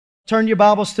Turn your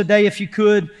Bibles today, if you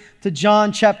could, to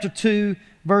John chapter 2,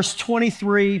 verse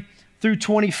 23 through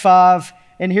 25.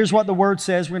 And here's what the Word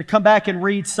says. We're going to come back and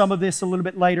read some of this a little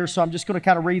bit later, so I'm just going to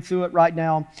kind of read through it right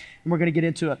now, and we're going to get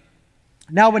into it.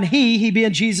 Now when he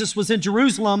being Jesus, was in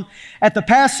Jerusalem at the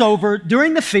Passover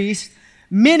during the feast,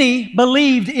 many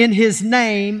believed in His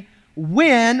name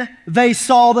when they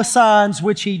saw the signs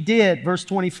which He did. Verse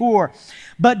 24.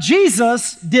 But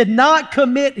Jesus did not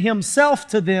commit Himself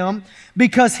to them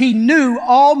because He knew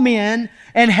all men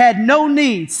and had no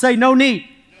need, say no need,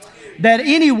 that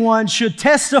anyone should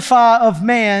testify of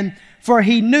man, for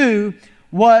He knew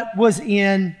what was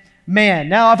in man.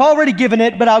 Now, I've already given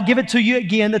it, but I'll give it to you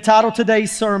again. The title of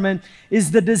today's sermon is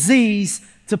The Disease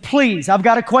to Please. I've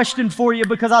got a question for you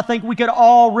because I think we could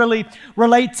all really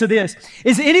relate to this.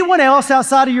 Is anyone else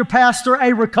outside of your pastor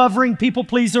a recovering people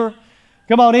pleaser?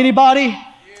 Come on, anybody?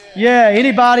 Yeah,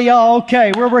 anybody? Oh,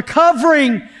 okay. We're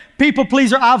recovering people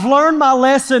pleaser. I've learned my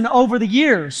lesson over the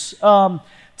years to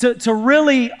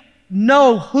really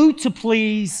know who to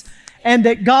please, and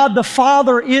that God the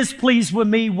Father is pleased with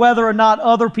me whether or not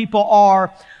other people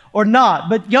are or not.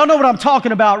 But y'all know what I'm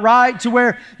talking about, right? To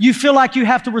where you feel like you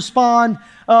have to respond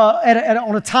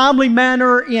on a timely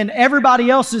manner in everybody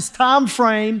else's time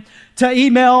frame, to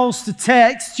emails, to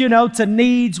texts, to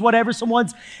needs, whatever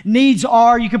someone's needs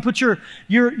are. You can put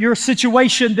your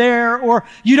situation there, or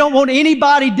you don't want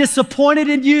anybody disappointed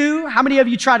in you. How many of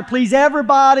you try to please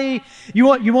everybody? You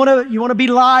want to be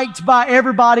liked by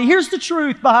everybody. Here's the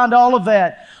truth behind all of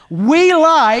that. We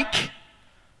like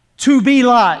to be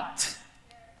liked.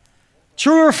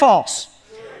 True or false?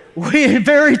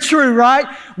 Very true, right?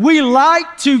 We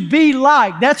like to be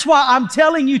liked. That's why I'm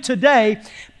telling you today,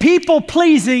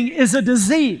 people-pleasing is a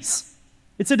disease.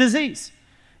 It's a disease.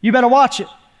 You better watch it.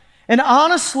 And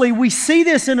honestly, we see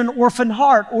this in an orphan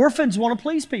heart. Orphans want to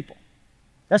please people.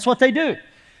 That's what they do.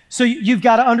 So you've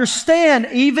got to understand,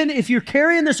 even if you're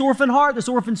carrying this orphan heart, this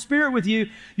orphan spirit with you,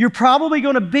 you're probably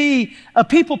going to be a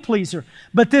people pleaser.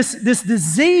 But this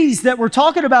disease that we're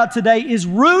talking about today is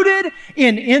rooted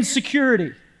in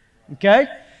insecurity. Okay?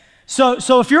 So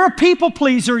if you're a people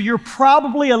pleaser, you're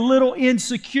probably a little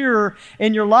insecure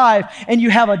in your life, and you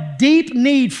have a deep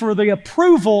need for the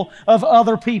approval of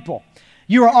other people.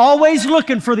 You are always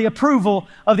looking for the approval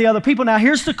of the other people. Now,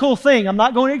 here's the cool thing. I'm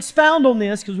not going to expound on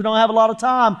this because we don't have a lot of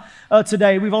time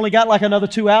today. We've only got like another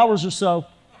 2 hours or so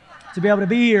to be able to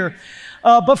be here.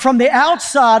 But from the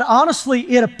outside, honestly,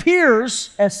 it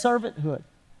appears as servanthood.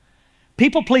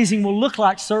 People-pleasing will look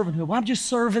like servanthood. Well, I'm just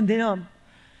serving them.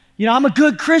 I'm a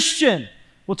good Christian.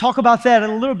 We'll talk about that in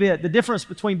a little bit, the difference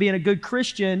between being a good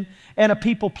Christian and a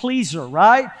people pleaser,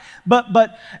 right?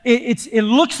 But it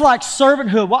looks like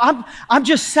servanthood. Well, I'm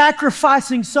just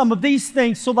sacrificing some of these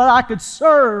things so that I could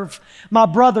serve my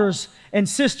brothers and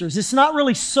sisters. It's not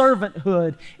really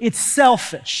servanthood. It's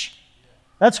selfish.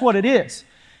 That's what it is.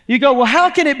 You go, well,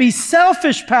 how can it be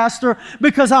selfish, Pastor,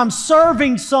 because I'm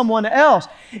serving someone else?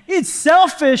 It's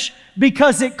selfish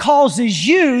because it causes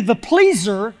you, the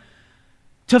pleaser,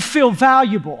 to feel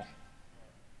valuable.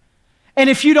 And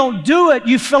if you don't do it,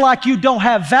 you feel like you don't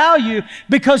have value,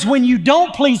 because when you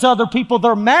don't please other people,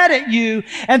 they're mad at you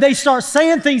and they start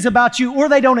saying things about you, or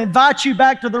they don't invite you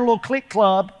back to their little clique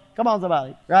club. Come on,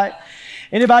 somebody, right?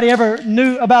 Anybody ever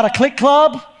knew about a clique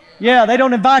club? Yeah, they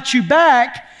don't invite you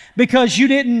back because you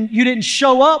didn't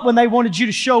show up when they wanted you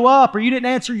to show up, or you didn't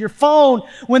answer your phone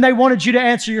when they wanted you to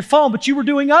answer your phone, but you were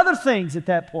doing other things at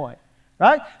that point.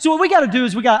 Right? So what we got to do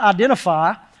is we got to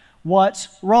identify what's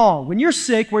wrong. When you're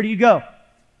sick, where do you go?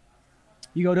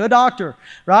 You go to a doctor,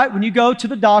 right? When you go to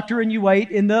the doctor and you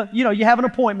wait you have an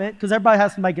appointment, because everybody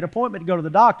has to make an appointment to go to the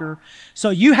doctor.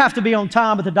 So you have to be on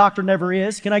time, but the doctor never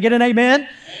is. Can I get an amen?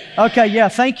 Okay, yeah,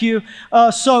 thank you.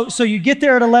 So you get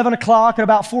there at 11 o'clock, at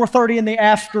about 4:30 in the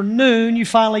afternoon, you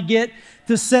finally get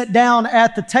to sit down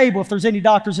at the table. If there's any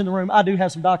doctors in the room, I do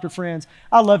have some doctor friends.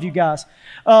 I love you guys.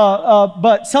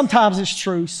 But sometimes it's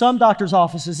true. Some doctors'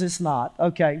 offices, it's not.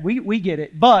 Okay, we get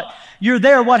it. But you're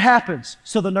there, what happens?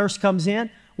 So the nurse comes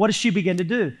in. What does she begin to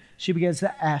do? She begins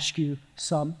to ask you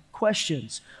some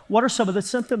questions. What are some of the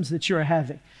symptoms that you're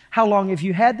having? How long have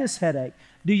you had this headache?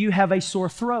 Do you have a sore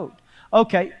throat?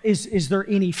 Okay, is there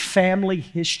any family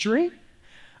history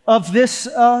of this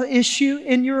issue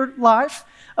in your life?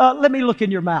 Let me look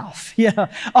in your mouth. Yeah,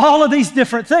 all of these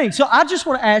different things. So I just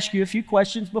want to ask you a few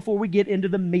questions before we get into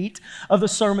the meat of the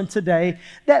sermon today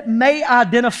that may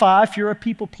identify if you're a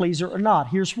people pleaser or not.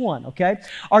 Here's one, okay?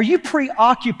 Are you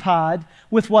preoccupied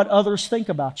with what others think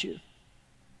about you?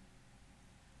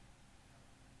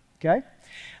 Okay?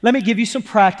 Let me give you some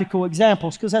practical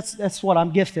examples because that's what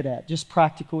I'm gifted at, just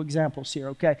practical examples here,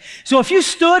 okay? So if you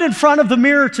stood in front of the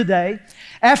mirror today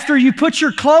after you put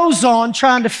your clothes on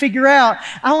trying to figure out,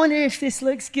 I wonder if this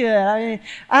looks good.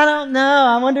 I don't know.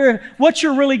 I wonder what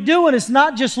you're really doing is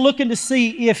not just looking to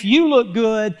see if you look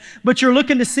good, but you're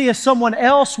looking to see if someone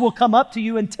else will come up to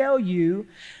you and tell you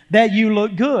that you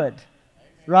look good,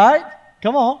 right?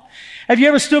 Come on. Have you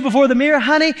ever stood before the mirror?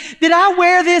 Honey, did I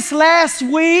wear this last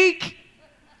week?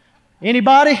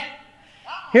 Anybody?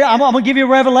 Here, I'm going to give you a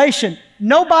revelation.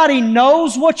 Nobody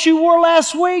knows what you wore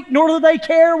last week, nor do they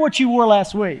care what you wore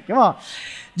last week. Come on.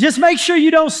 Just make sure you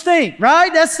don't stink,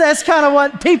 right? That's kind of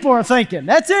what people are thinking.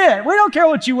 That's it. We don't care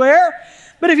what you wear.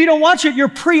 But if you don't watch it, you're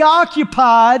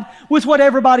preoccupied with what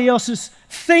everybody else is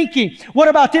thinking. What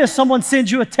about this? Someone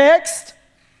sends you a text,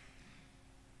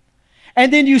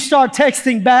 and then you start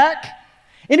texting back.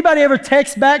 Anybody ever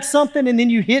text back something and then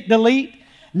you hit delete?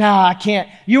 Nah, I can't.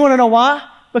 You want to know why?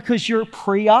 Because you're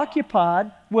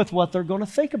preoccupied with what they're going to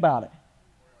think about it.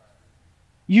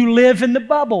 You live in the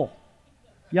bubble.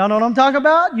 Y'all know what I'm talking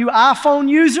about? You iPhone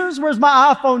users? Where's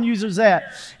my iPhone users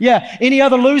at? Yeah. Any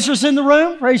other losers in the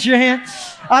room? Raise your hand.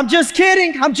 I'm just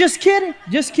kidding. I'm just kidding.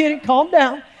 Just kidding. Calm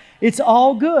down. It's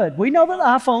all good. We know that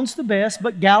iPhone's the best,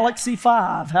 but Galaxy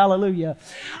 5. Hallelujah.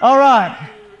 All right.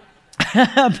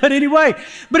 But anyway,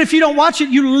 but if you don't watch it,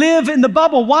 you live in the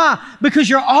bubble. Why? Because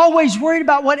you're always worried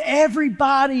about what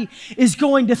everybody is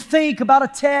going to think about a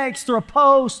text or a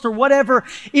post or whatever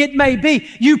it may be.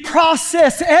 You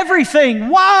process everything.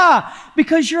 Why?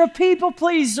 Because you're a people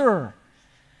pleaser.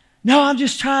 No, I'm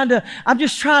just trying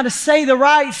to say the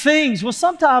right things. Well,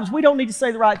 sometimes we don't need to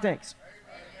say the right things.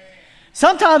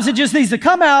 Sometimes it just needs to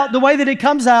come out the way that it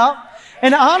comes out.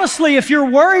 And honestly, if you're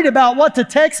worried about what to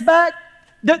text back,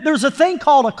 there's a thing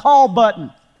called a call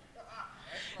button.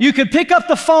 You can pick up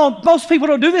the phone. Most people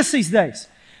don't do this these days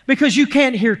because you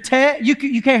can't hear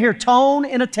you can't hear tone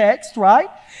in a text, right?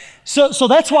 So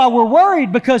that's why we're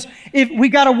worried, because if we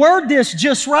got to word this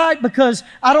just right, because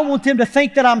I don't want them to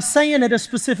think that I'm saying it a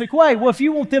specific way. Well, if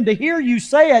you want them to hear you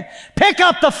say it, pick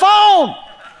up the phone.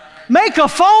 Make a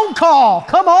phone call.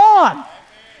 Come on.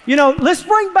 You know, let's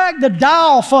bring back the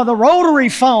dial for the rotary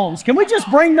phones. Can we just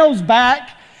bring those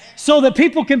back so that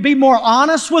people can be more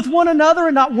honest with one another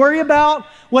and not worry about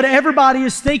what everybody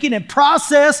is thinking and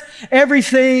process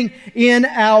everything in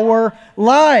our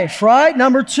life, right?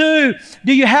 Number 2,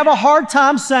 do you have a hard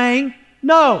time saying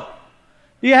no?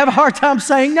 Do you have a hard time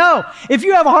saying no? If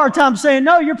you have a hard time saying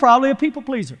no, you're probably a people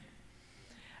pleaser.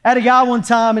 I had a guy one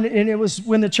time, and it was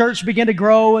when the church began to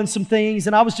grow and some things,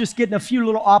 and I was just getting a few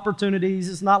little opportunities.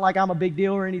 It's not like I'm a big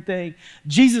deal or anything.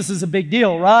 Jesus is a big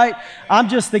deal, right? I'm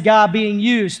just the guy being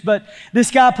used. But this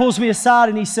guy pulls me aside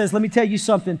and he says, let me tell you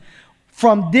something.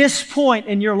 From this point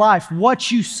in your life,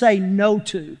 what you say no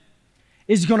to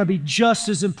is going to be just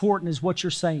as important as what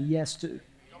you're saying yes to.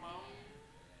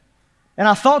 And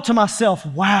I thought to myself,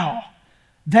 wow,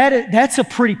 that's a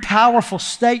pretty powerful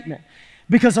statement.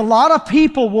 Because a lot of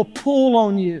people will pull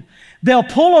on you. They'll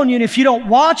pull on you, and if you don't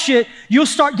watch it, you'll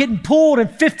start getting pulled in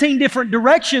 15 different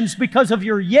directions because of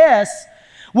your yes,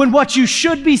 when what you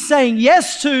should be saying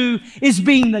yes to is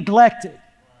being neglected.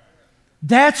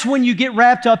 That's when you get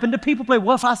wrapped up into people play.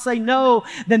 Well, if I say no,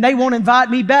 then they won't invite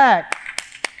me back.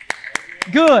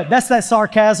 Good. That's that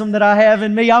sarcasm that I have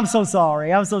in me. I'm so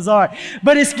sorry. I'm so sorry.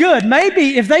 But it's good.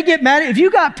 Maybe if they get mad, if you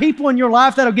got people in your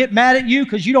life that'll get mad at you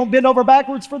because you don't bend over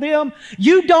backwards for them,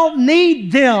 you don't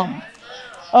need them.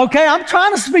 Okay? I'm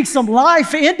trying to speak some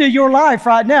life into your life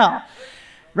right now.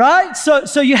 Right?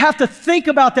 So you have to think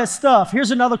about that stuff.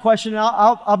 Here's another question, and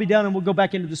I'll be done and we'll go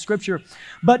back into the scripture.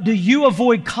 But do you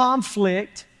avoid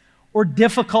conflict or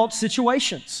difficult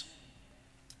situations?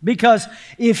 Because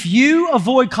if you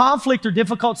avoid conflict or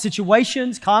difficult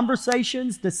situations,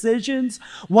 conversations, decisions,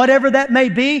 whatever that may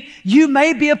be, you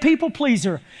may be a people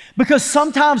pleaser. Because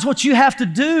sometimes what you have to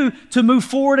do to move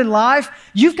forward in life,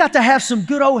 you've got to have some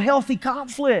good old healthy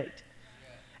conflict.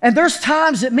 And there's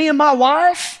times that me and my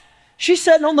wife, she's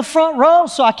sitting on the front row,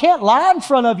 so I can't lie in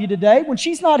front of you today. When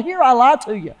she's not here, I lie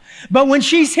to you. But when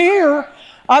she's here,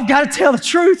 I've got to tell the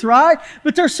truth, right?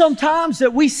 But there's some times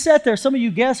that we sit there. Some of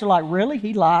you guests are like, really?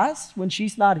 He lies when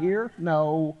she's not here?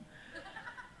 No.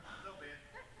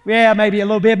 Yeah, maybe a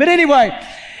little bit. But anyway,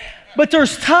 but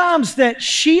there's times that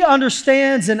she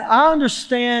understands and I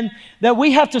understand that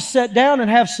we have to sit down and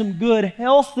have some good,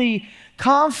 healthy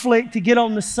conflict to get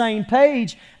on the same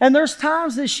page. And there's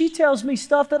times that she tells me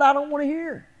stuff that I don't want to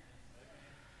hear.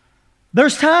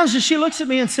 There's times that she looks at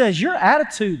me and says, your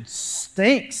attitude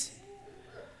stinks.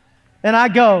 And I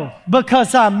go,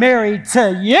 because I'm married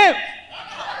to you.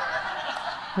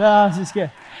 No, I'm just kidding.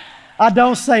 I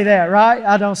don't say that, right?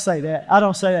 I don't say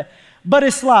that. But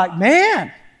it's like,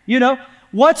 man,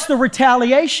 what's the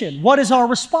retaliation? What is our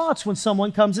response when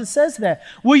someone comes and says that?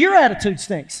 Well, your attitude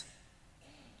stinks.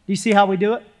 Do you see how we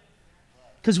do it?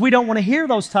 Because we don't want to hear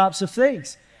those types of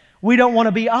things. We don't want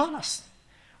to be honest.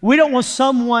 We don't want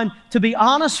someone to be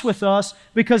honest with us,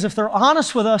 because if they're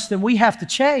honest with us, then we have to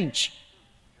change.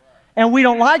 And we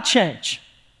don't like change.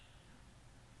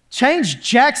 Change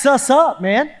jacks us up,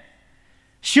 man.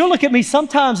 She'll look at me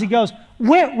sometimes and goes,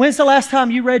 when's the last time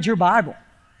you read your Bible?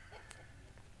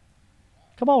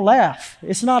 Come on, laugh.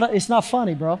 It's not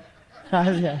funny, bro.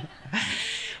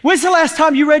 When's the last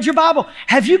time you read your Bible?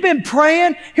 Have you been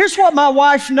praying? Here's what my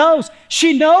wife knows.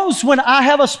 She knows when I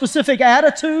have a specific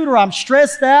attitude, or I'm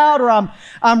stressed out, or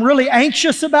I'm really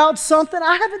anxious about something.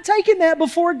 I haven't taken that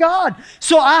before God.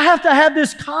 So I have to have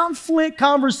this conflict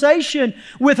conversation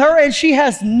with her, and she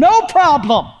has no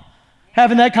problem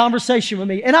having that conversation with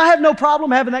me. And I have no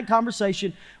problem having that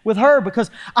conversation with her,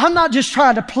 because I'm not just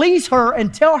trying to please her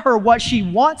and tell her what she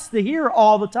wants to hear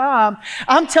all the time.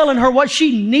 I'm telling her what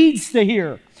she needs to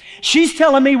hear. She's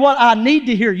telling me what I need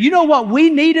to hear. You know what we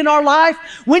need in our life?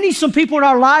 We need some people in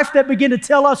our life that begin to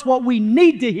tell us what we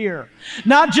need to hear,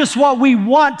 not just what we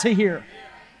want to hear.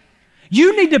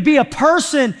 You need to be a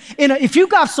person if you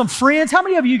got some friends. How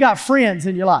many of you got friends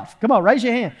in your life? Come on, raise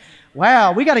your hand.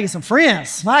 Wow, we got to get some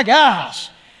friends. My gosh,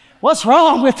 what's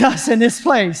wrong with us in this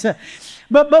place?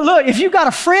 But look, if you got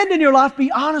a friend in your life,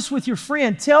 be honest with your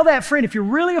friend. Tell that friend, if you're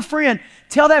really a friend,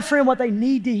 tell that friend what they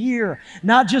need to hear,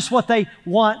 not just what they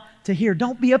want to hear.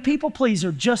 Don't be a people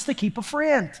pleaser just to keep a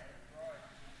friend.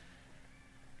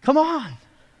 Come on.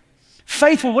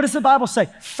 Faithful, what does the Bible say?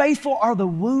 Faithful are the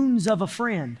wounds of a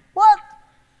friend. What?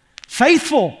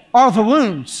 Faithful are the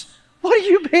wounds. What do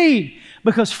you mean?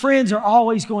 Because friends are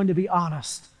always going to be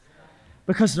honest.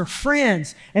 Because they're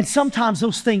friends. And sometimes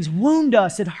those things wound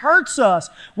us. It hurts us.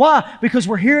 Why? Because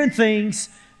we're hearing things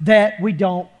that we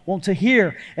don't want to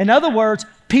hear. In other words,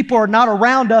 people are not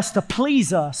around us to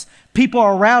please us. People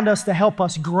are around us to help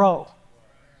us grow.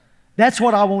 That's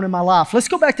what I want in my life. Let's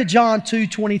go back to John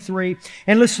 2:23,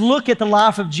 and let's look at the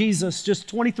life of Jesus, just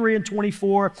 23 and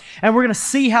 24, and we're going to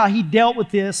see how he dealt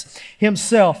with this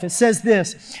himself. It says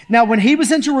this: Now when he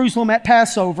was in Jerusalem at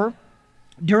Passover,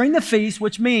 during the feast,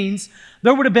 which means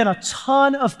there would have been a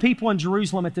ton of people in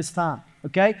Jerusalem at this time,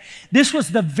 okay? This was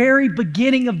the very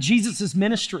beginning of Jesus'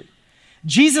 ministry.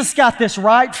 Jesus got this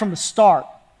right from the start.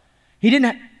 He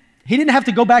didn't have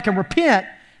to go back and repent.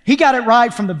 He got it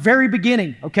right from the very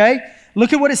beginning, okay?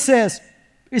 Look at what it says.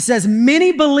 It says,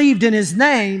 many believed in his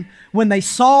name when they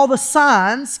saw the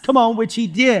signs, come on, which he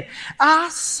did. I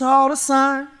saw the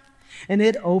sign, and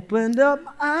it opened up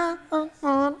my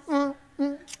eyes.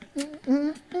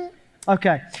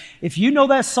 Okay, if you know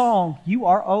that song, you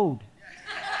are old.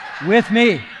 With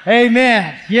me.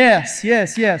 Amen. Yes.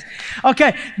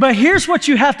 Okay, but here's what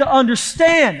you have to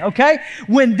understand, okay?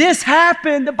 When this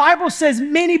happened, the Bible says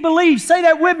many believed. Say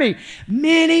that with me.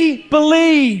 Many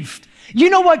believed. You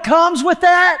know what comes with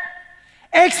that?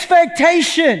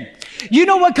 Expectation. You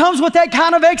know what comes with that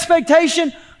kind of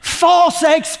expectation? False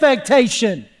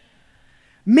expectation.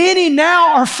 Many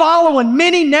now are following.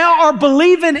 Many now are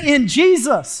believing in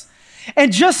Jesus.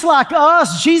 And just like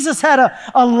us, Jesus had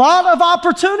a lot of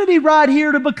opportunity right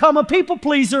here to become a people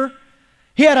pleaser.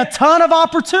 He had a ton of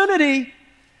opportunity.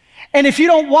 And if you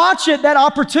don't watch it, that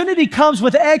opportunity comes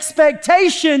with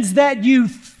expectations that you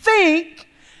think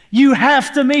you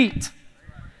have to meet.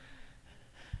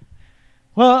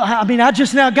 Well, I mean, I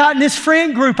just now got in this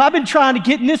friend group. I've been trying to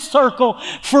get in this circle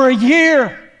for a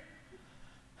year.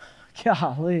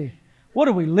 Golly, what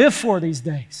do we live for these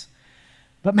days?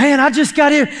 But man, I just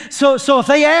got here. So if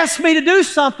they ask me to do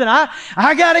something,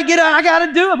 I got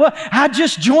to do it. But I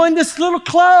just joined this little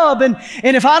club, and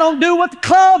if I don't do what the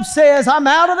club says, I'm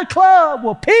out of the club.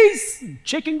 Well, peace,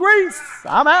 chicken grease,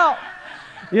 I'm out.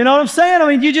 You know what I'm saying? I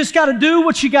mean, you just got to do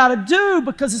what you got to do,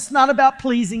 because it's not about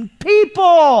pleasing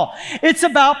people. It's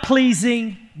about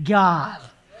pleasing God.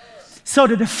 So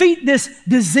to defeat this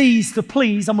disease to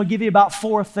please, I'm going to give you about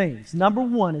 4 things. Number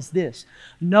 1 is this: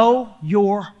 know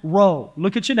your role.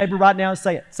 Look at your neighbor right now and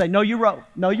say it. Say, know your role.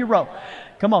 Know your role.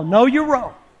 Come on, know your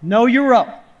role. Know your role.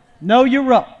 Know your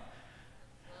role.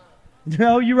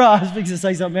 Know your role. I was fixing to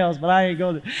say something else, but I ain't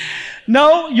going to.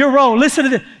 Know your role. Listen to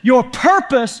this. Your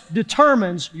purpose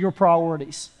determines your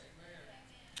priorities.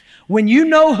 When you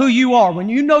know who you are, when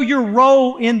you know your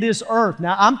role in this earth,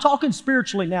 now I'm talking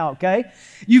spiritually now, okay?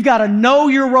 You've got to know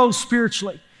your role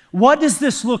spiritually. What does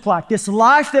this look like? This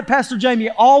life that Pastor Jamie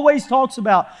always talks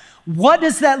about, what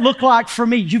does that look like for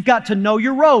me? You've got to know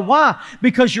your role. Why?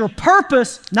 Because your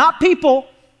purpose, not people,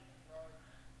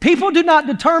 People do not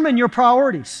determine your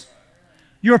priorities.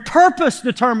 Your purpose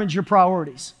determines your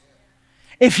priorities.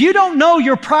 If you don't know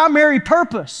your primary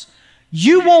purpose,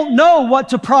 you won't know what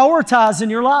to prioritize in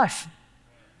your life.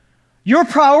 Your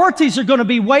priorities are going to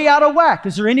be way out of whack.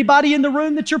 Is there anybody in the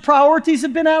room that your priorities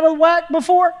have been out of whack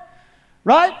before?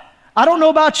 Right? I don't know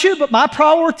about you, but my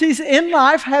priorities in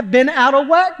life have been out of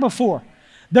whack before.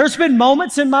 There's been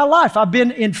moments in my life. I've been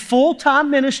in full-time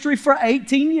ministry for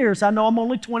 18 years. I know I'm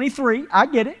only 23. I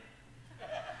get it.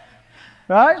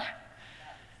 Right?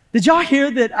 Did y'all hear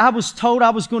that I was told I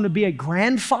was going to be a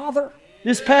grandfather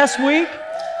this past week?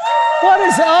 What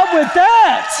is up with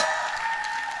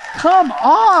that? Come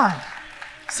on.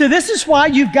 So this is why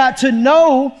you've got to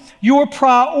know your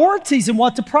priorities and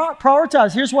what to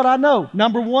prioritize. Here's what I know.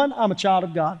 Number one, I'm a child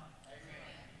of God.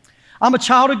 I'm a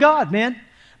child of God, man.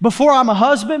 Before I'm a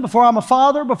husband, before I'm a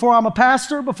father, before I'm a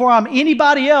pastor, before I'm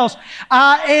anybody else,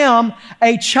 I am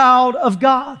a child of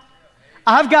God.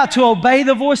 I've got to obey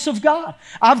the voice of God.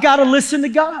 I've got to listen to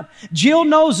God. Jill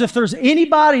knows if there's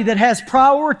anybody that has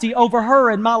priority over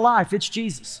her in my life, it's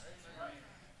Jesus.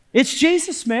 It's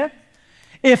Jesus, man.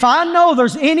 If I know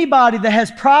there's anybody that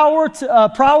has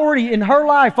priority in her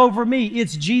life over me,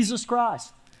 it's Jesus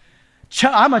Christ.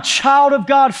 I'm a child of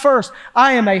God first.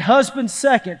 I am a husband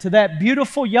second to that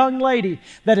beautiful young lady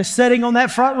that is sitting on that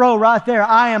front row right there.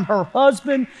 I am her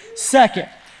husband second.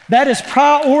 That is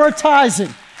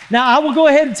prioritizing. Now, I will go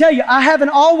ahead and tell you, I haven't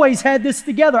always had this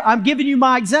together. I'm giving you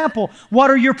my example. What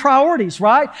are your priorities,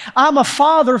 right? I'm a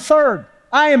father third.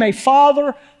 I am a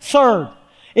father third.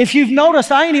 If you've noticed,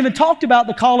 I ain't even talked about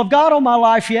the call of God on my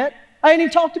life yet. I ain't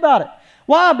even talked about it.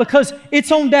 Why? Because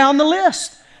it's on down the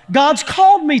list. God's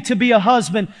called me to be a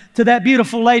husband to that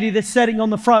beautiful lady that's sitting on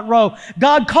the front row.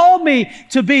 God called me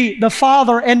to be the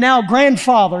father and now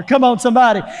grandfather. Come on,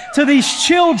 somebody. To these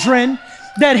children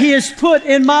that He has put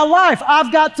in my life.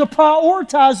 I've got to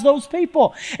prioritize those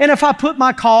people. And if I put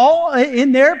my call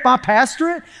in there, my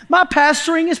pastorate, my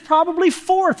pastoring is probably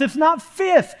fourth, if not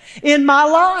fifth, in my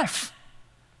life.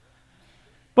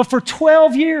 But for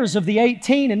 12 years of the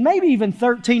 18, and maybe even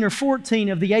 13 or 14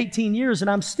 of the 18 years,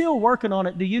 and I'm still working on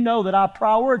it, do you know that I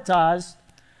prioritized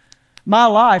my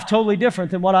life totally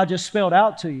different than what I just spelled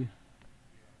out to you?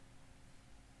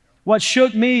 What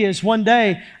shook me is one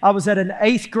day I was at an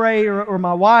 8th grade, or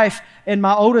my wife and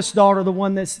my oldest daughter, the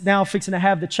one that's now fixing to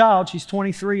have the child, she's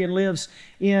 23 and lives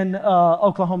in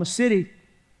Oklahoma City.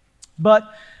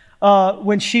 But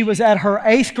when she was at her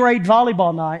 8th grade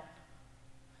volleyball night,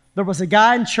 there was a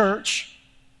guy in church.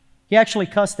 He actually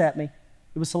cussed at me.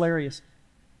 It was hilarious.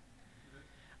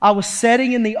 I was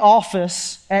sitting in the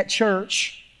office at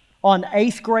church on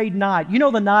 8th grade night. You know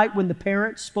the night when the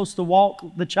parent's supposed to walk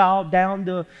the child down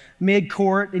to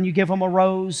mid-court and you give them a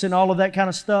rose and all of that kind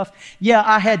of stuff? Yeah,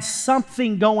 I had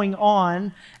something going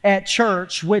on at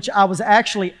church, which I was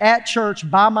actually at church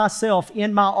by myself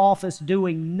in my office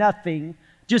doing nothing,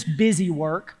 just busy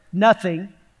work,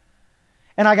 nothing.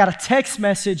 And I got a text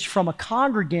message from a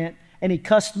congregant, and he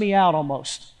cussed me out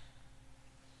almost.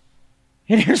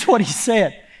 And here's what he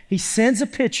said. He sends a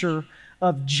picture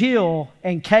of Jill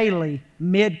and Kaylee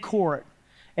mid-court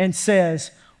and says,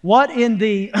 what in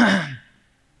the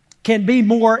can be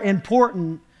more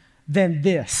important than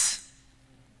this?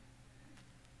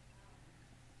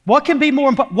 What can be more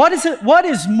important? What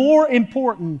is more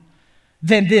important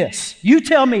than this? You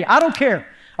tell me. I don't care.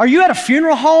 Are you at a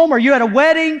funeral home? Are you at a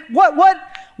wedding?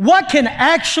 What can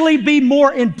actually be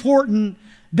more important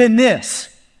than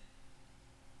this?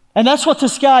 And that's what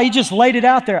this guy, he just laid it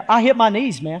out there. I hit my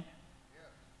knees, man.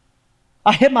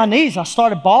 I hit my knees. I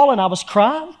started bawling. I was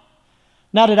crying.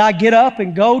 Now, did I get up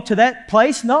and go to that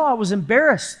place? No, I was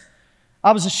embarrassed.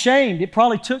 I was ashamed. It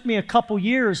probably took me a couple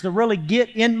years to really get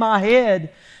in my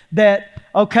head that,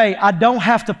 okay, I don't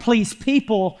have to please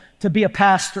people to be a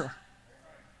pastor.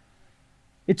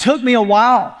 It took me a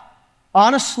while.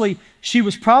 Honestly, she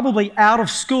was probably out of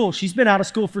school. She's been out of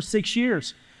school for 6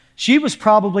 years. She was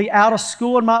probably out of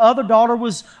school, and my other daughter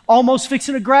was almost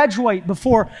fixing to graduate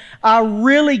before I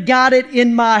really got it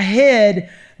in my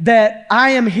head that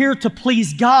I am here to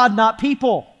please God, not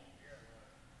people.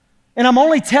 And I'm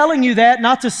only telling you that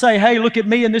not to say, hey, look at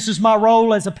me and this is my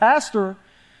role as a pastor.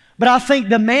 But I think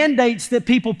the mandates that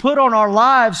people put on our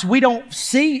lives, we don't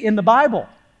see in the Bible.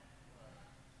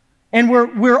 And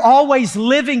we're always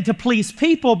living to please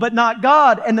people, but not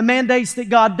God. And the mandates that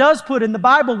God does put in the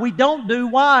Bible, we don't do.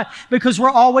 Why? Because we're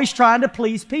always trying to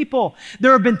please people.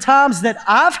 There have been times that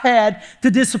I've had to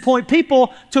disappoint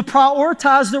people to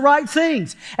prioritize the right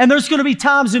things. And there's going to be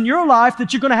times in your life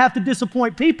that you're going to have to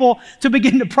disappoint people to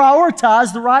begin to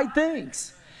prioritize the right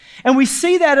things. And we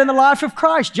see that in the life of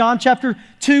Christ. John chapter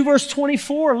 2, verse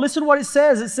 24. Listen to what it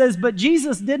says. It says, but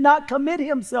Jesus did not commit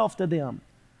himself to them.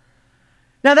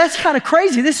 Now that's kind of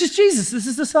crazy. This is Jesus. This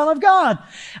is the Son of God.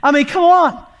 I mean, come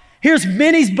on. Here's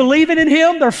many's believing in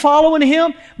him. They're following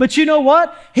him. But you know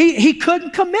what? He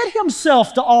couldn't commit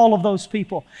himself to all of those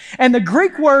people. And the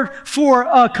Greek word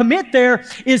for commit there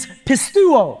is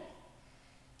pisteuo.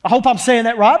 I hope I'm saying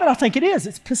that right, but I think it is.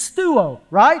 It's pisteuo,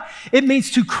 right? It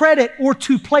means to credit or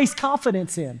to place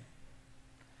confidence in.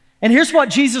 And here's what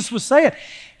Jesus was saying.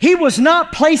 He was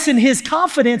not placing his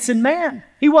confidence in man.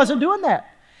 He wasn't doing that.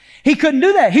 He couldn't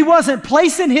do that. He wasn't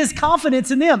placing his confidence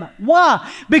in them. Why?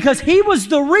 Because he was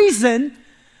the reason,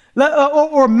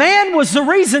 or man was the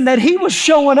reason that he was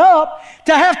showing up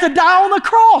to have to die on the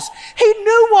cross. He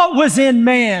knew what was in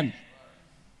man.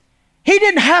 He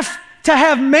didn't have to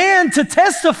have man to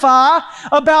testify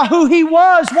about who he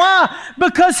was. Why?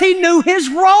 Because he knew his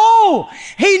role.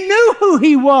 He knew who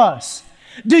he was.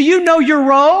 Do you know your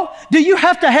role? Do you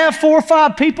have to have 4 or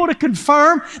 5 people to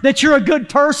confirm that you're a good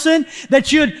person,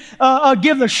 that you'd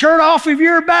give the shirt off of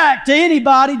your back to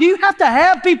anybody? Do you have to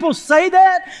have people say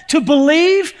that to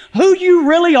believe who you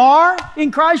really are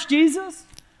in Christ Jesus?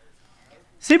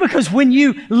 See, because when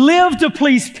you live to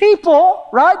please people,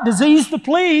 right, disease to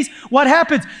please, what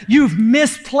happens? You've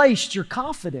misplaced your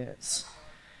confidence.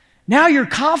 Now your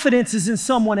confidence is in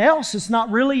someone else. It's not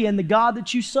really in the God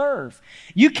that you serve.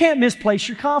 You can't misplace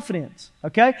your confidence,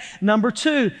 okay? Number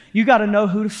 2, you got to know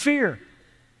who to fear.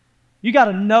 You got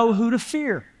to know who to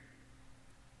fear.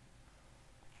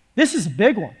 This is a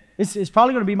big one. It's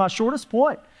probably going to be my shortest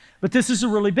point, but this is a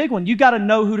really big one. You got to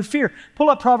know who to fear. Pull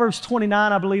up Proverbs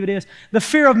 29, I believe it is. The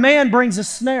fear of man brings a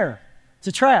snare. It's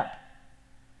a trap.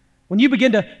 When you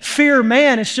begin to fear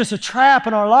man, it's just a trap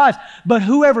in our lives. But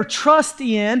whoever trusts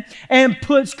in and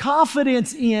puts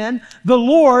confidence in the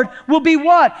Lord will be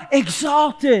what?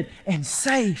 Exalted and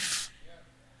safe.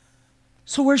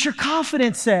 So where's your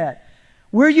confidence at?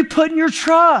 Where are you putting your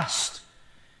trust?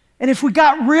 And if we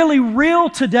got really real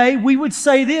today, we would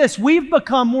say this: we've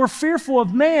become more fearful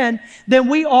of man than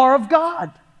we are of God.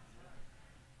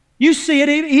 You see it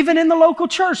even in the local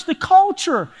church, the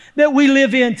culture that we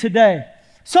live in today.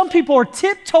 Some people are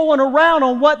tiptoeing around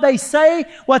on what they say,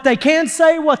 what they can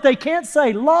say, what they can't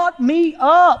say. Lock me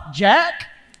up, Jack.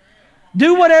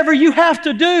 Do whatever you have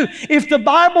to do. If the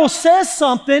Bible says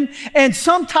something and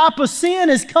some type of sin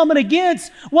is coming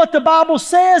against what the Bible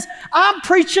says, I'm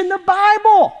preaching the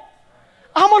Bible.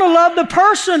 I'm going to love the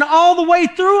person all the way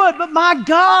through it, but my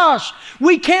gosh,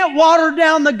 we can't water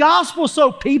down the gospel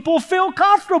so people feel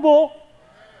comfortable.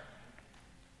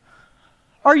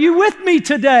 Are you with me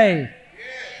today?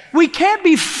 We can't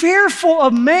be fearful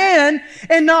of man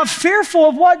and not fearful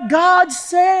of what God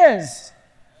says.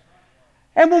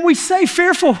 And when we say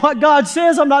fearful of what God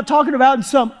says, I'm not talking about in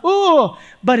some,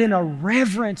 but in a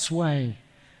reverence way.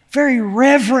 Very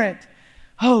reverent.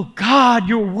 Oh God,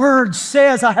 your word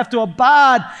says I have to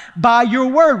abide by your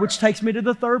word, which takes me to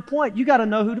the third point. You got to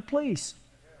know who to please.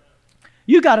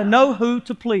 You got to know who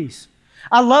to please.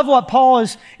 I love what Paul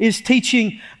is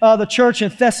teaching the church in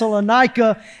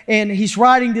Thessalonica, and he's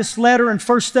writing this letter in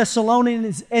 1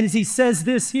 Thessalonians, and as he says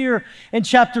this here in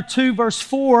chapter 2, verse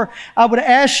 4, I would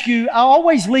ask you, I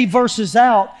always leave verses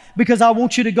out because I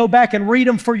want you to go back and read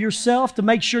them for yourself to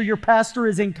make sure your pastor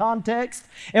is in context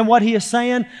and what he is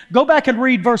saying. Go back and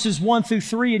read verses 1 through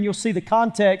 3 and you'll see the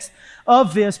context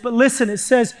of this. But listen, it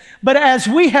says, but as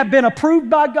we have been approved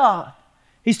by God,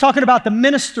 he's talking about the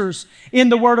ministers in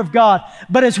the Word of God.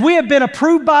 But as we have been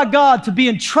approved by God to be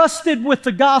entrusted with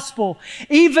the gospel,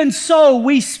 even so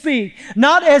we speak,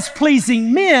 not as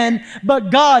pleasing men,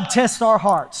 but God tests our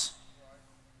hearts.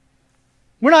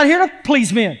 We're not here to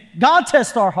please men. God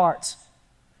tests our hearts.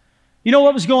 You know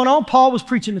what was going on? Paul was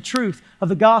preaching the truth of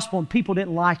the gospel and people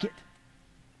didn't like it.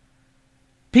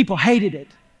 People hated it.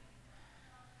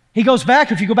 He goes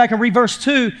back, if you go back and read verse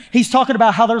 2, he's talking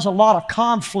about how there's a lot of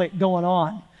conflict going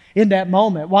on in that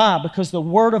moment. Why? Because the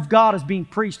Word of God is being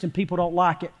preached and people don't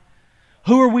like it.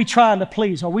 Who are we trying to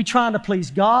please? Are we trying to please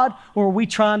God or are we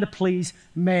trying to please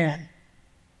man?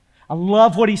 I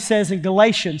love what he says in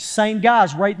Galatians. Same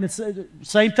guys writing the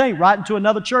same thing, writing to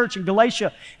another church in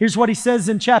Galatia. Here's what he says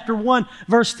in chapter 1,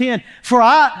 verse 10.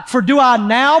 For do I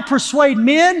now persuade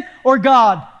men or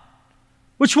God?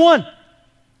 Which one?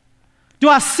 Do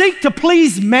I seek to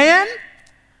please man?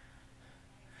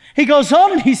 He goes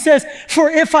on and he says, for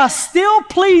if I still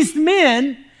pleased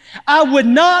men, I would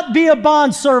not be a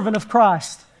bondservant of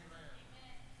Christ.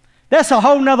 That's a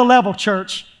whole nother level,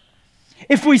 church.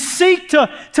 If we seek to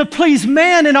please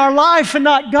man in our life and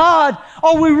not God,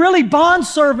 are we really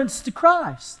bondservants to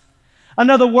Christ?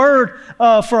 Another word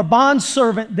for a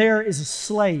bondservant there is a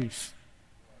slave.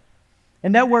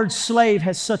 And that word slave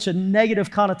has such a negative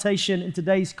connotation in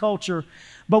today's culture,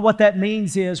 but what that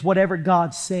means is whatever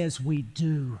God says we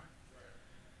do.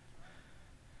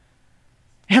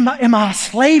 Am I a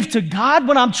slave to God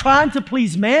when I'm trying to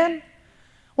please man?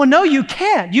 Well, no, you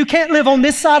can't. You can't live on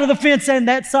this side of the fence and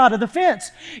that side of the fence.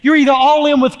 You're either all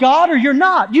in with God or you're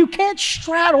not. You can't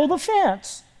straddle the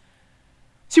fence.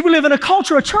 See, we live in a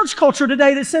culture, a church culture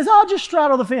today that says, "I'll just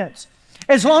straddle the fence."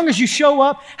 As long as you show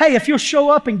up, hey, if you'll show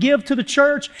up and give to the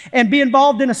church and be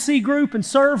involved in a C group and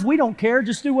serve, we don't care.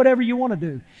 Just do whatever you want to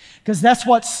do. Because that's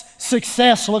what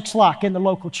success looks like in the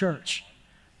local church.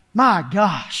 My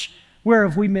gosh, where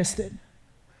have we missed it?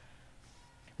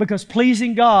 Because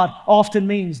pleasing God often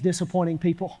means disappointing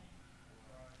people.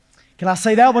 Can I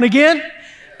say that one again?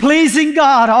 Pleasing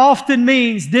God often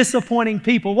means disappointing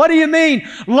people. What do you mean?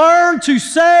 Learn to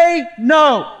say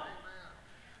no.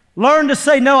 Learn to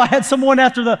say no. I had someone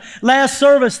after the last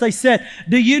service, they said,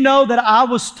 "Do you know that I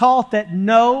was taught that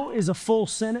no is a full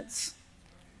sentence?"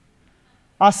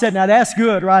 I said, now that's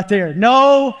good right there.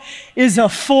 No is a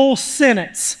full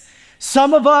sentence.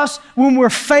 Some of us, when we're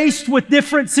faced with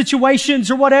different situations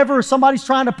or whatever, or somebody's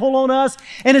trying to pull on us,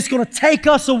 and it's going to take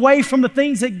us away from the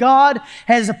things that God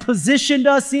has positioned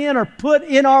us in or put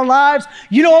in our lives,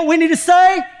 you know what we need to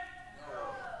say? No.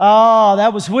 Oh,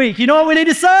 that was weak. You know what we need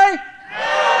to say?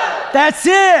 No. That's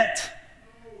it.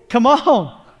 Come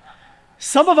on.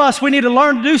 Some of us, we need to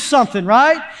learn to do something,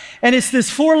 right? And it's this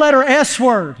 4-letter S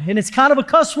word, and it's kind of a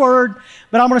cuss word,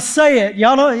 but I'm going to say it.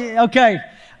 Y'all know? Okay.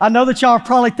 I know that y'all are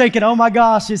probably thinking, "Oh my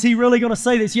gosh, is he really going to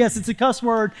say this?" Yes, it's a cuss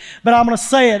word, but I'm going to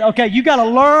say it. Okay, you got to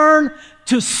learn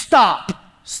to stop.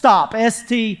 Stop.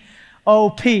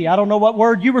 S-T-O-P. I don't know what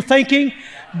word you were thinking,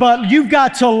 but you've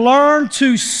got to learn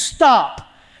to stop.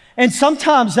 And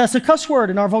sometimes that's a cuss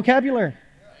word in our vocabulary.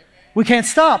 We can't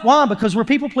stop. Why? Because we're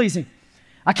people pleasing.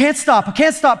 I can't stop. I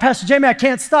can't stop. Pastor Jamie, I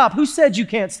can't stop. Who said you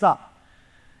can't stop?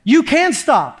 You can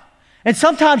stop. And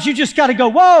sometimes you just got to go,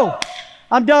 "Whoa,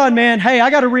 I'm done, man. Hey, I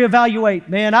got to reevaluate,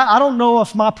 man. I don't know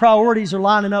if my priorities are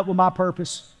lining up with my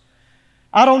purpose.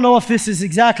 I don't know if this is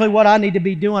exactly what I need to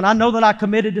be doing. I know that I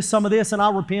committed to some of this and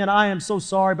I repent. I am so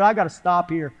sorry, but I got to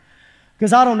stop here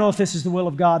because I don't know if this is the will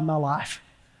of God in my life."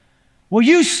 Well,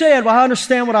 you said, "Well, I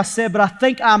understand what I said, but I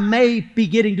think I may be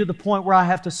getting to the point where I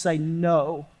have to say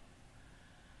no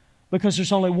because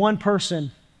there's only one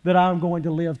person that I'm going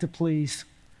to live to please,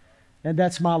 and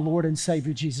that's my Lord and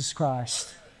Savior, Jesus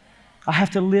Christ. I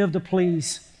have to live to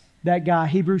please that guy."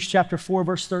 Hebrews chapter 4,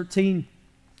 verse 13.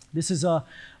 This is a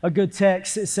good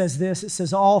text. It says this. It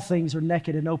says, "All things are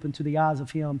naked and open to the eyes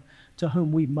of Him to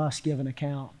whom we must give an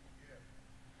account."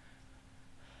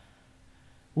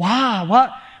 Why?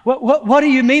 What do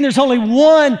you mean there's only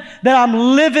one that I'm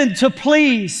living to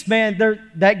please? Man,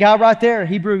 that guy right there,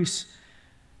 Hebrews.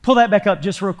 Pull that back up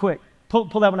just real quick. Pull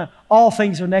that one up. All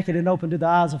things are naked and open to the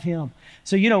eyes of Him.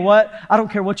 So you know what? I don't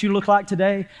care what you look like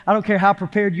today. I don't care how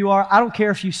prepared you are. I don't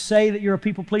care if you say that you're a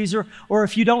people pleaser or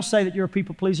if you don't say that you're a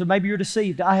people pleaser. Maybe you're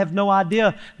deceived. I have no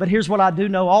idea. But here's what I do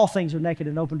know. All things are naked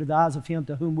and open to the eyes of Him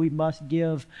to whom we must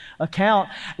give account.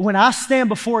 When I stand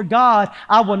before God,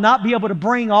 I will not be able to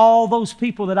bring all those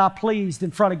people that I pleased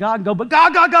in front of God and go, "But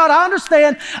God, I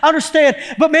understand.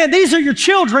 But man, these are your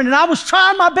children and I was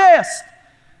trying my best."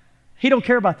 He don't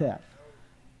care about that.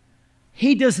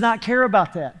 He does not care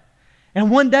about that. And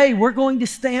one day we're going to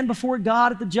stand before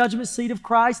God at the judgment seat of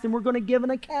Christ and we're going to give an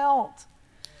account.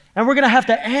 And we're going to have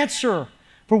to answer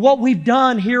for what we've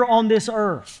done here on this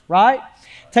earth, right?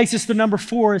 Takes us to number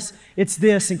 4. It's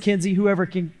this, and Kenzie, whoever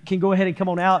can go ahead and come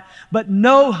on out. But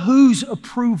know whose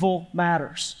approval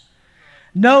matters.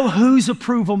 Know whose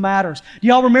approval matters. Do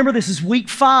y'all remember this is week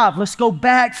 5? Let's go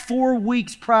back 4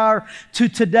 weeks prior to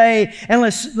today and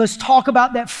let's talk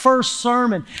about that first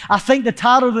sermon. I think the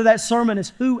title of that sermon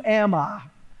is "Who Am I?"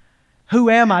 Who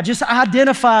am I? Just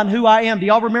identifying who I am. Do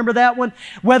y'all remember that one?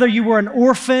 Whether you were an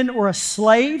orphan or a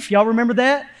slave, y'all remember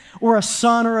that? Or a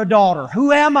son or a daughter.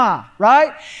 Who am I?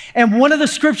 Right? And one of the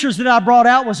scriptures that I brought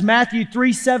out was Matthew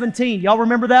 3:17. Y'all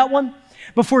remember that one?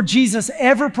 Before Jesus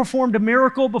ever performed a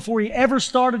miracle, before He ever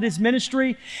started His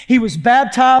ministry, He was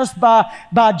baptized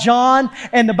by John,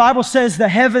 and the Bible says the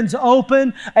heavens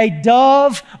opened, a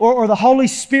dove or the Holy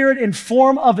Spirit in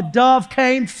form of a dove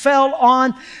came, fell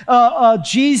on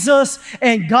Jesus,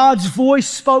 and God's voice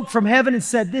spoke from heaven and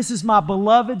said, "This is my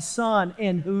beloved Son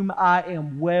in whom I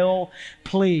am well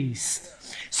pleased."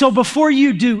 So before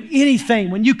you do anything,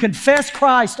 when you confess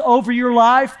Christ over your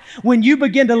life, when you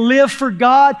begin to live for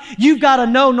God, you've got to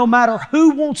know no matter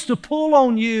who wants to pull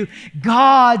on you,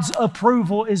 God's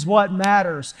approval is what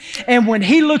matters. And when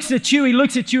He looks at you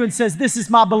and says, this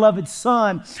is my beloved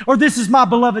son, or this is my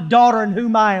beloved daughter in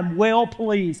whom I am well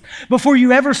pleased. Before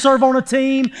you ever serve on a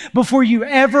team, before you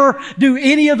ever do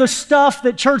any of the stuff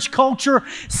that church culture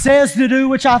says to do,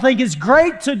 which I think is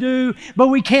great to do, but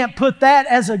we can't put that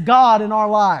as a God in our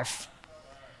life.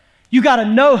 You got to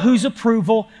know whose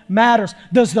approval matters.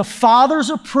 Does the Father's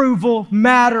approval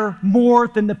matter more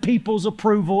than the people's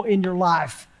approval in your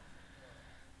life?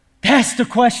 That's the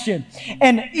question.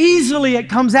 And easily it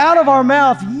comes out of our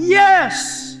mouth,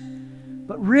 yes.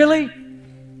 But really?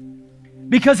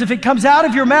 Because if it comes out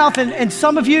of your mouth, and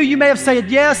some of you may have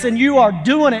said yes, and you are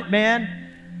doing it, man.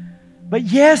 But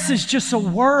yes is just a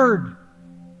word.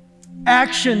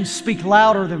 Actions speak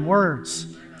louder than words.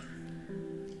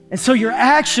 And so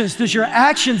does your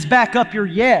actions back up your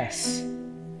yes?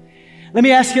 Let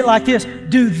me ask it like this.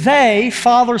 Do they,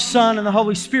 Father, Son, and the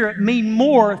Holy Spirit, mean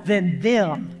more than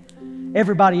them,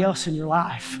 everybody else in your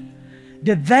life?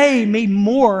 Do they mean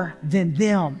more than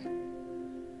them?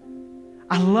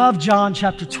 I love John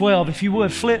chapter 12. If you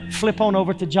would, flip on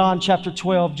over to John chapter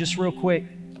 12 just real quick.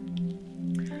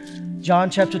 John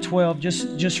chapter 12,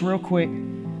 just real quick.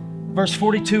 Verse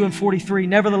 42 and 43.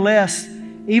 Nevertheless,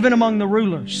 even among the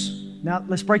rulers. Now,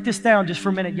 let's break this down just for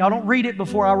a minute. Y'all don't read it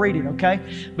before I read it, okay?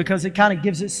 Because it kind of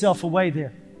gives itself away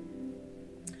there.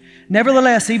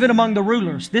 Nevertheless, even among the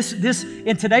rulers. This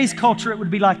in today's culture, it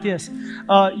would be like this.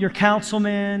 Your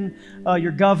councilmen,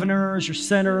 your governors, your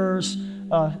senators,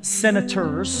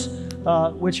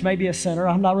 which may be a senator,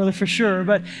 I'm not really for sure,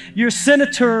 but your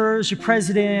senators, your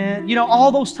president,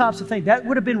 all those types of things. That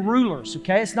would have been rulers,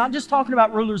 okay? It's not just talking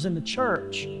about rulers in the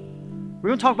church. We're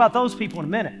going to talk about those people in a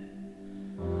minute.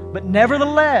 But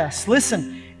nevertheless,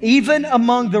 listen, even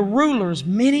among the rulers,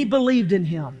 many believed in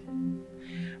Him.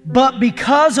 But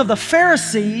because of the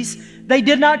Pharisees, they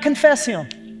did not confess Him.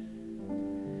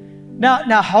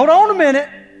 Now hold on a minute,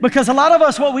 because a lot of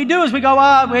us, what we do is we go,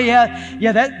 wow,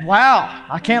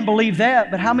 I can't believe that.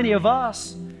 But how many of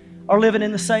us are living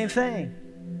in the same thing?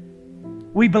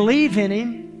 We believe in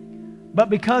Him, but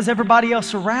because everybody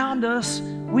else around us,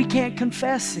 we can't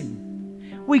confess Him.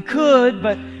 We could,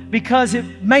 but because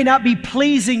it may not be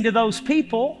pleasing to those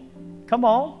people, come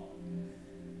on,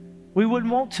 we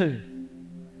wouldn't want to.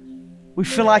 We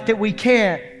feel like that we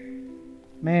can't.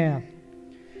 Man,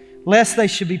 lest they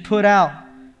should be put out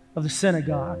of the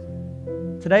synagogue.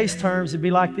 Today's terms, it'd be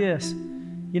like this.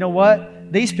 You know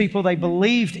what? These people, they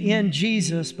believed in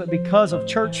Jesus, but because of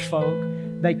church folk,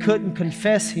 they couldn't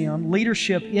confess Him.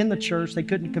 Leadership in the church, they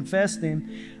couldn't confess Him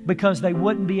because they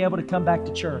wouldn't be able to come back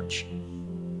to church.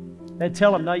 They'd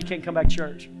tell them, no, you can't come back to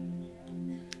church.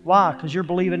 Why? Because you're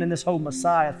believing in this whole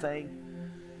Messiah thing.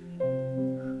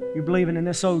 You're believing in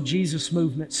this old Jesus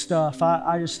movement stuff.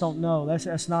 I just don't know.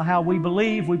 That's not how we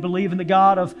believe. We believe in the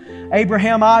God of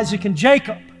Abraham, Isaac, and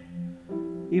Jacob.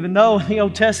 Even though in the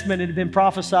Old Testament it had been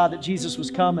prophesied that Jesus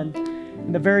was coming,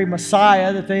 and the very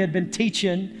Messiah that they had been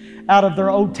teaching out of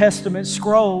their Old Testament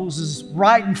scrolls is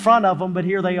right in front of them, but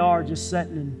here they are just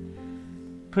sitting and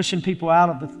pushing people out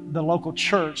of the local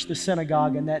church, the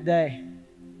synagogue in that day.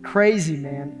 Crazy,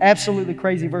 man. Absolutely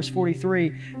crazy. Verse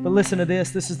 43. But listen to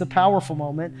this. This is the powerful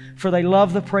moment. For they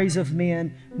love the praise of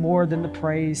men more than the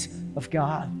praise of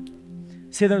God.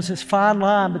 See, there's this fine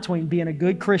line between being a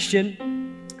good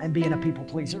Christian and being a people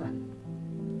pleaser.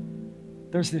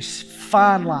 There's this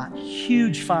fine line,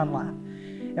 huge fine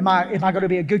line. Am I going to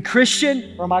be a good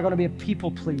Christian, or am I going to be a people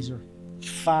pleaser?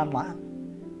 Fine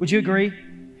line. Would you agree?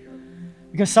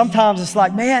 Because sometimes it's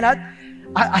like, man,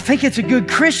 I think it's a good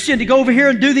Christian to go over here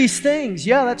and do these things.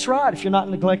 Yeah, that's right, if you're not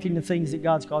neglecting the things that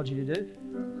God's called you to do.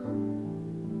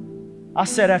 I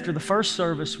sat after the first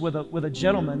service with a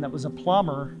gentleman that was a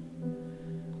plumber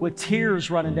with tears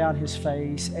running down his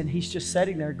face, and he's just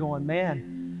sitting there going,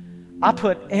 man, I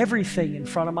put everything in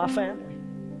front of my family.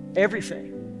 Everything.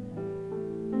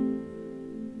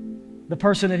 The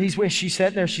person that he's with, she's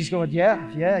sitting there, she's going,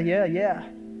 yeah.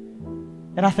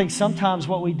 And I think sometimes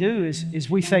what we do is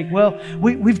we think, well,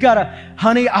 we've got to,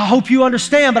 honey, I hope you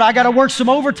understand, but I got to work some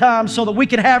overtime so that we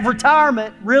can have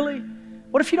retirement. Really?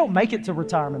 What if you don't make it to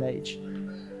retirement age?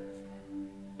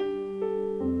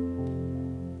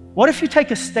 What if you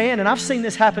take a stand, and I've seen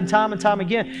this happen time and time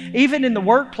again, even in the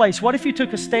workplace. What if you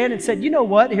took a stand and said, you know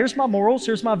what, here's my morals,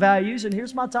 here's my values, and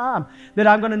here's my time that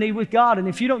I'm going to need with God, and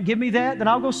if you don't give me that, then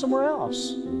I'll go somewhere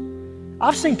else.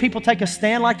 I've seen people take a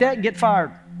stand like that and get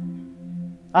fired.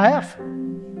 I have.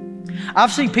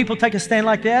 I've seen people take a stand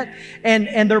like that,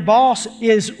 and their boss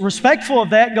is respectful of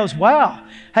that and goes, wow,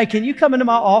 hey, can you come into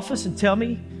my office and tell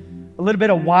me a little bit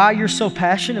of why you're so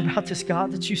passionate about this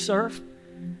God that you serve?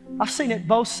 I've seen it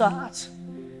both sides.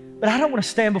 But I don't want to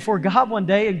stand before God one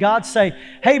day and God say,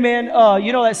 hey man,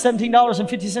 you know that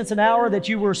 $17.50 an hour that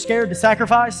you were scared to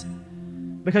sacrifice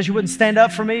because you wouldn't stand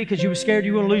up for me because you were scared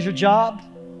you were going to lose your job?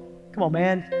 Come on,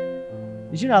 man.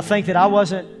 Did you not think that I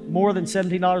wasn't more than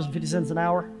 $17.50 an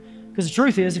hour? Because the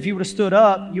truth is, if you would have stood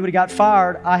up, you would have got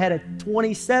fired. I had a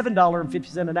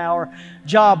 $27.50 an hour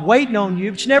job waiting on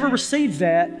you, but you never received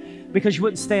that because you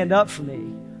wouldn't stand up for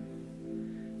me.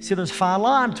 See, there's a fine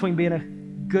line between being a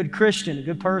good Christian, a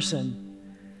good person,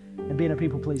 and being a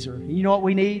people pleaser. And you know what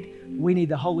we need? We need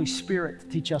the Holy Spirit to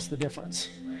teach us the difference.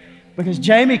 Because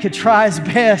Jamie could try his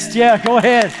best. Yeah, go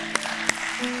ahead.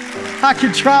 I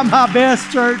could try my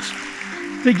best, church,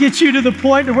 to get you to the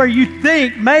point to where you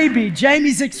think maybe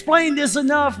Jamie's explained this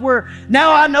enough where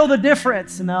now I know the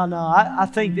difference. No, I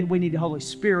think that we need the Holy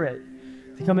Spirit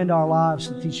to come into our lives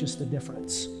and teach us the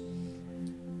difference.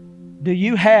 Do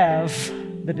you have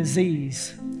the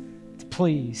disease to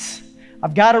please?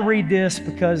 I've got to read this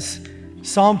because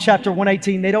Psalm chapter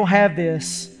 118, they don't have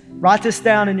this. Write this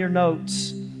down in your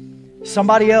notes.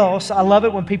 Somebody else, I love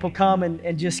it when people come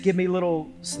and just give me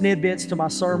little snippets to my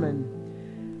sermon.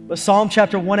 But Psalm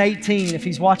chapter 118, if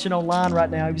he's watching online right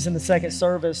now, he was in the second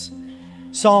service.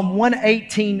 Psalm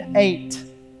 118:8.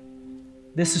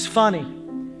 This is funny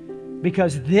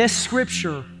because this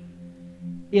scripture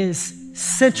is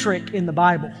centric in the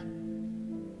Bible.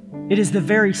 It is the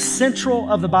very central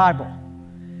of the Bible.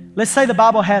 Let's say the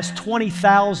Bible has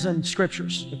 20,000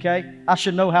 scriptures, okay? I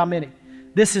should know how many.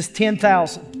 This is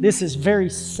 10,000. This is very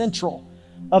central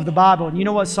of the Bible. And you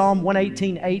know what Psalm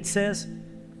 118:8 says?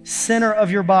 Center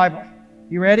of your Bible.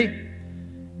 You ready?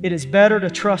 It is better to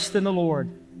trust in the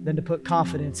Lord than to put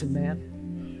confidence in man.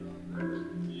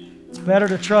 It's better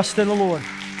to trust in the Lord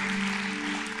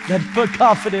than to put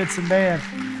confidence in man.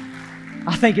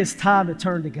 I think it's time to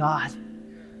turn to God.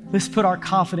 Let's put our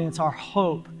confidence, our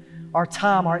hope, our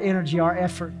time, our energy, our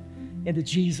effort into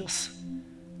Jesus,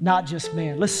 not just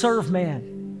man. Let's serve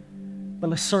man,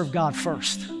 but let's serve God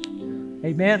first.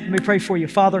 Amen. Let me pray for you.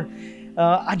 Father,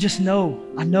 I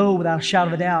know without a shadow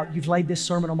of a doubt, you've laid this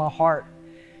sermon on my heart.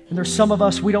 And there's some of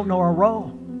us, we don't know our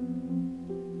role.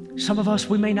 Some of us,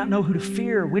 we may not know who to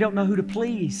fear. We don't know who to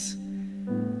please.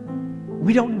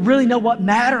 We don't really know what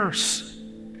matters.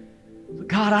 But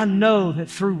God, I know that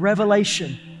through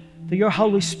revelation, through your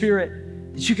Holy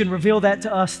Spirit, that you can reveal that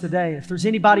to us today. If there's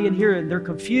anybody in here and they're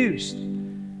confused,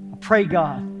 I pray,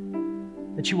 God,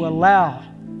 that you will allow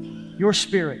your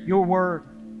Spirit, your Word,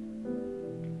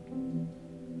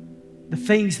 the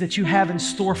things that you have in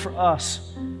store for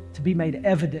us to be made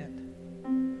evident.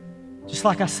 Just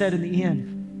like I said in the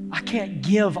end, I can't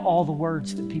give all the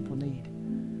words that people need.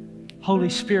 Holy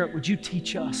Spirit, would you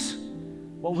teach us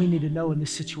what we need to know in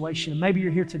this situation? And maybe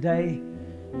you're here today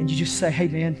and you just say, hey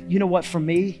man, you know what, for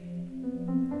me,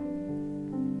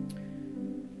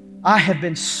 I have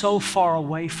been so far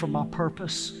away from my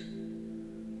purpose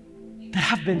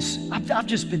that I've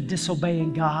just been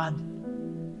disobeying God.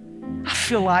 I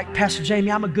feel like, Pastor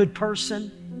Jamie, I'm a good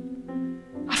person.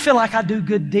 I feel like I do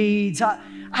good deeds.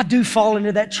 I do fall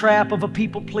into that trap of a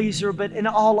people pleaser, but in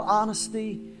all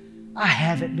honesty, I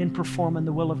haven't been performing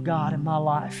the will of God in my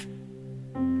life.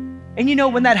 And you know,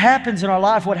 when that happens in our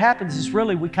life, what happens is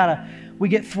really we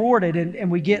get thwarted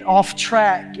and we get off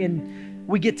track and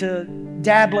we get to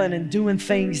dabbling and doing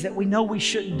things that we know we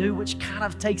shouldn't do, which kind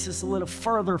of takes us a little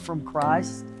further from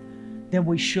Christ than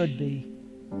we should be.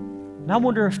 And I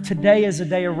wonder if today is a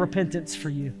day of repentance for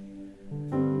you.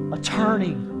 A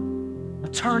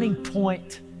turning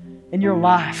point in your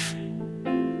life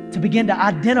to begin to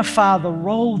identify the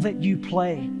role that you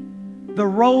play, the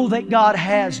role that God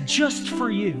has just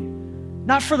for you,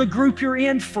 not for the group you're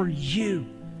in, for you,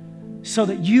 so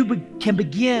that you can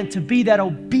begin to be that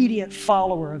obedient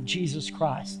follower of Jesus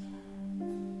Christ.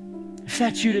 If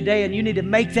that's you today and you need to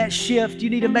make that shift,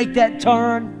 you need to make that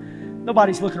turn,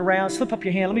 nobody's looking around. Slip up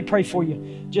your hand. Let me pray for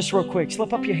you just real quick.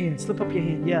 Slip up your hand. Slip up your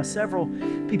hand. Yeah, several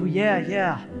people.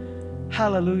 Yeah.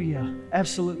 Hallelujah.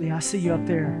 Absolutely. I see you up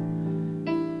there.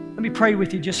 Let me pray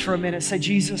with you just for a minute. Say,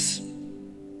 Jesus,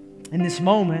 in this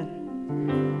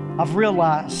moment, I've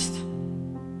realized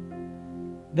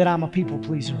that I'm a people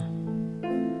pleaser.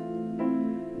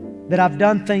 That I've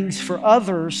done things for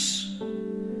others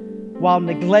while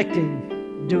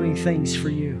neglecting doing things for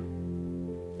you.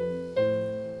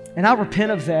 And I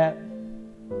repent of that.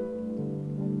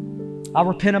 I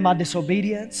repent of my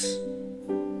disobedience.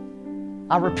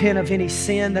 I repent of any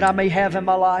sin that I may have in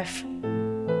my life.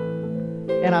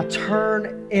 And I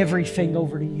turn everything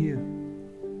over to you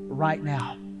right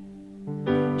now.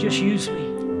 Just use me.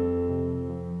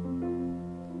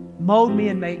 Mold me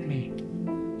and make me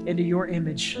into your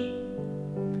image.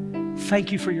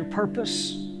 Thank you for your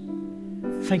purpose.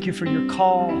 Thank you for your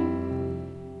call.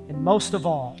 And most of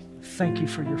all, thank you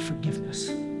for your forgiveness.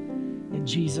 In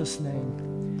Jesus'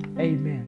 name, amen.